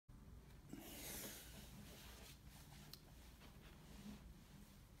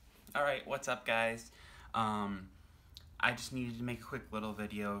Alright, what's up guys? I just needed to make a quick little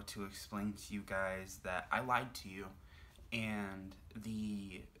video to explain to you guys that I lied to you, and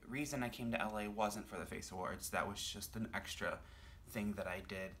the reason I came to LA wasn't for the Face Awards. That was just an extra thing that I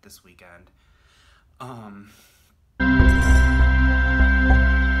did this weekend.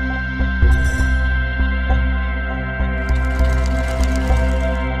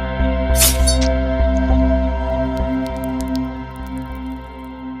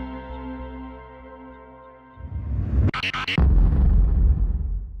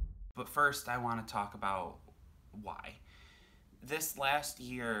 But first, I want to talk about why. This last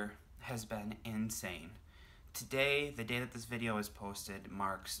year has been insane. Today, the day that this video is posted,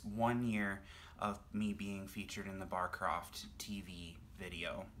 marks 1 year of me being featured in the Barcroft TV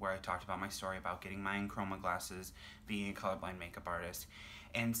video, where I talked about my story about getting my Enchroma glasses, being a colorblind makeup artist.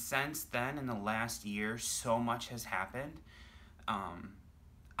 And since then, in the last year, so much has happened.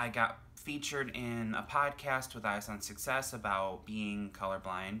 I got featured in a podcast with Eyes on Success about being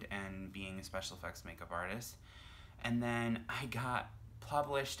colorblind and being a special effects makeup artist. And then I got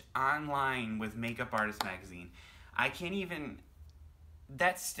published online with Makeup Artist Magazine. I can't even...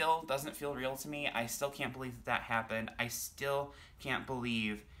 That still doesn't feel real to me. I still can't believe that that happened. I still can't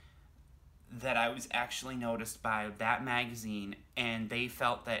believe that I was actually noticed by that magazine, and they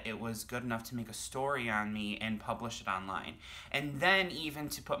felt that it was good enough to make a story on me and publish it online. And then even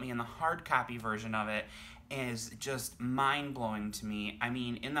to put me in the hard copy version of it is just mind-blowing to me. I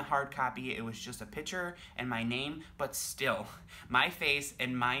mean, in the hard copy, it was just a picture and my name, but still, my face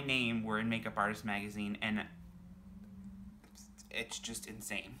and my name were in Makeup Artist Magazine, and it's just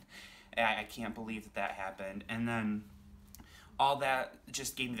insane. I can't believe that that happened. And then all that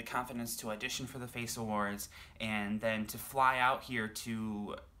just gave me the confidence to audition for the Face Awards, and then to fly out here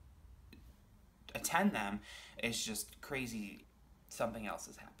to attend them is just crazy. Something else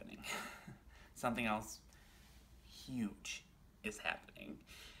is happening. Something else huge is happening.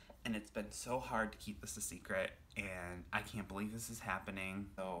 And it's been so hard to keep this a secret, and I can't believe this is happening.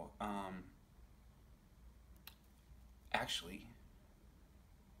 So, actually,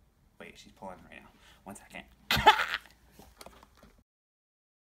 wait, she's pulling right now. 1 second.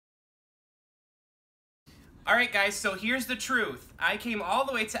 Alright guys, so here's the truth. I came all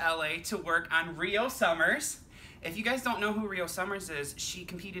the way to LA to work on Rio Summers. If you guys don't know who Rio Summers is, she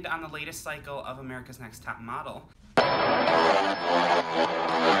competed on the latest cycle of America's Next Top Model. Are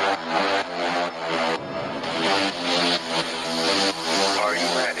you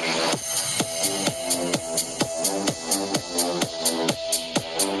ready?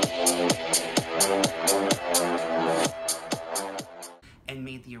 And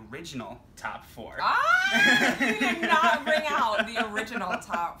made the original top 4. Ah! You did not bring out the original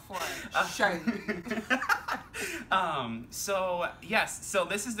top 4. Shame. So yes, so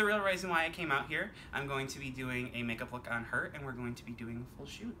this is the real reason why I came out here. I'm going to be doing a makeup look on her, and we're going to be doing a full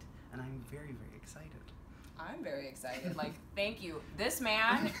shoot. And I'm very, very excited. I'm very excited. Like, thank you. This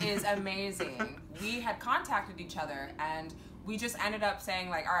man is amazing. We had contacted each other, and we just ended up saying,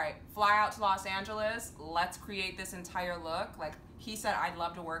 like, all right, fly out to Los Angeles. Let's create this entire look. Like, he said, I'd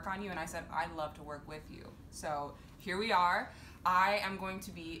love to work on you, and I said, I'd love to work with you. So here we are. I am going to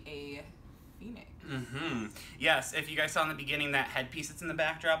be a phoenix. Mm-hmm. Yes, if you guys saw in the beginning that headpiece that's in the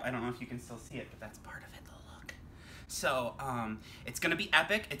backdrop, I don't know if you can still see it, but that's part of it, the look. So, it's gonna be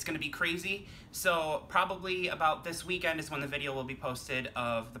epic, it's gonna be crazy. So, probably about this weekend is when the video will be posted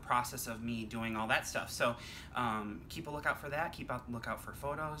of the process of me doing all that stuff. So, keep a lookout for that, keep a lookout for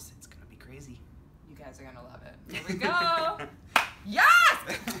photos, it's gonna be crazy. You guys are gonna love it. Here we go. Yes!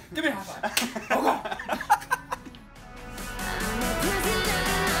 Give me a high five. Oh, God.